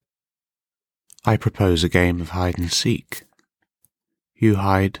I propose a game of hide and seek. You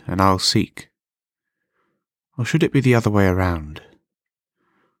hide and I'll seek. Or should it be the other way around?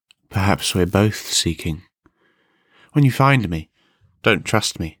 Perhaps we're both seeking. When you find me, don't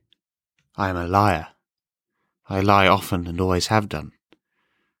trust me. I am a liar. I lie often and always have done.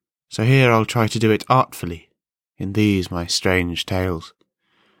 So here I'll try to do it artfully, in these my strange tales.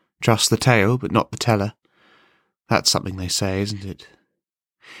 Trust the tale, but not the teller. That's something they say, isn't it?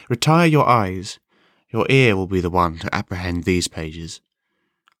 Retire your eyes. Your ear will be the one to apprehend these pages.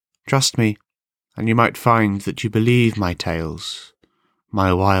 Trust me, and you might find that you believe my tales,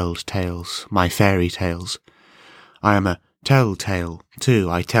 my wild tales, my fairy tales. I am a tell-tale, too.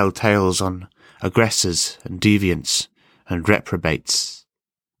 I tell tales on aggressors and deviants and reprobates.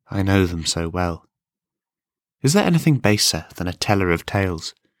 I know them so well. Is there anything baser than a teller of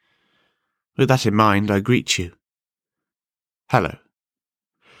tales? With that in mind, I greet you. Hello.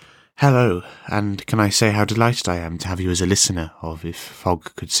 Hello, and can I say how delighted I am to have you as a listener of If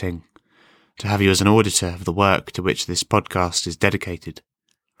Fog Could Sing, to have you as an auditor of the work to which this podcast is dedicated.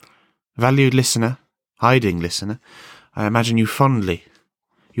 Valued listener, hiding listener, I imagine you fondly.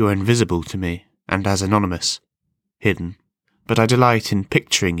 You are invisible to me, and as anonymous, hidden, but I delight in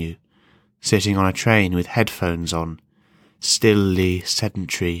picturing you, sitting on a train with headphones on, stilly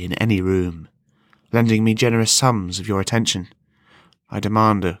sedentary in any room, lending me generous sums of your attention. I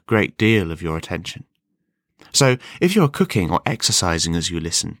demand a great deal of your attention. So, if you are cooking or exercising as you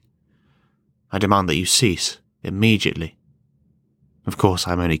listen, I demand that you cease immediately. Of course,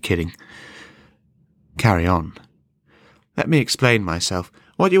 I'm only kidding. Carry on. Let me explain myself.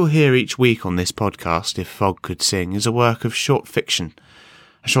 What you'll hear each week on this podcast, If Fog Could Sing, is a work of short fiction,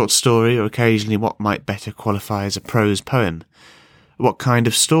 a short story, or occasionally what might better qualify as a prose poem. What kind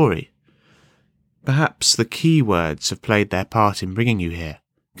of story? Perhaps the key words have played their part in bringing you here.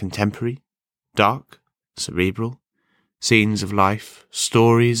 Contemporary, dark, cerebral, scenes of life,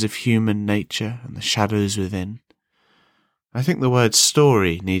 stories of human nature and the shadows within. I think the word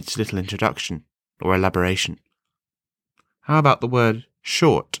story needs little introduction or elaboration. How about the word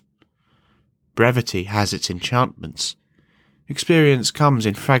short? Brevity has its enchantments. Experience comes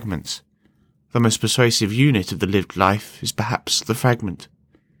in fragments. The most persuasive unit of the lived life is perhaps the fragment.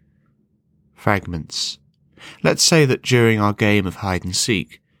 Fragments. Let's say that during our game of hide and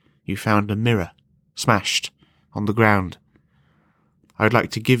seek, you found a mirror, smashed, on the ground. I would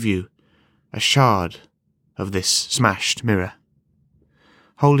like to give you a shard of this smashed mirror.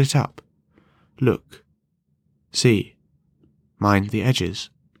 Hold it up. Look. See. Mind the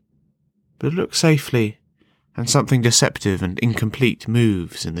edges. But look safely, and something deceptive and incomplete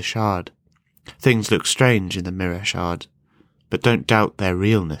moves in the shard. Things look strange in the mirror shard, but don't doubt their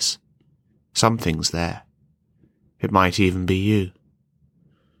realness. Something's there. It might even be you.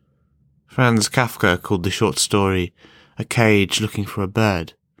 Franz Kafka called the short story A Cage Looking for a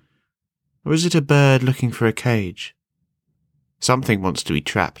Bird. Or is it a bird looking for a cage? Something wants to be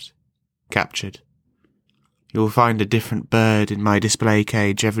trapped, captured. You will find a different bird in my display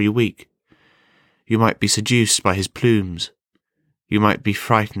cage every week. You might be seduced by his plumes. You might be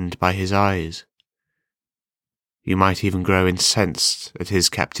frightened by his eyes. You might even grow incensed at his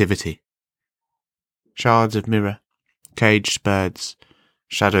captivity. Shards of mirror, caged birds,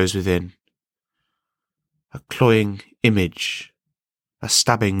 shadows within. A cloying image, a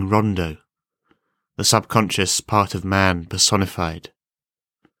stabbing rondo, the subconscious part of man personified.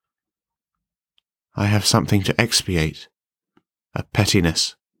 I have something to expiate, a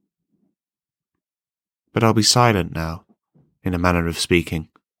pettiness. But I'll be silent now, in a manner of speaking.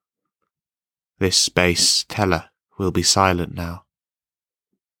 This base teller will be silent now.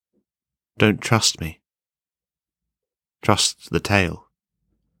 Don't trust me. Trust the tale.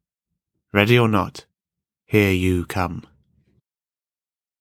 Ready or not, here you come.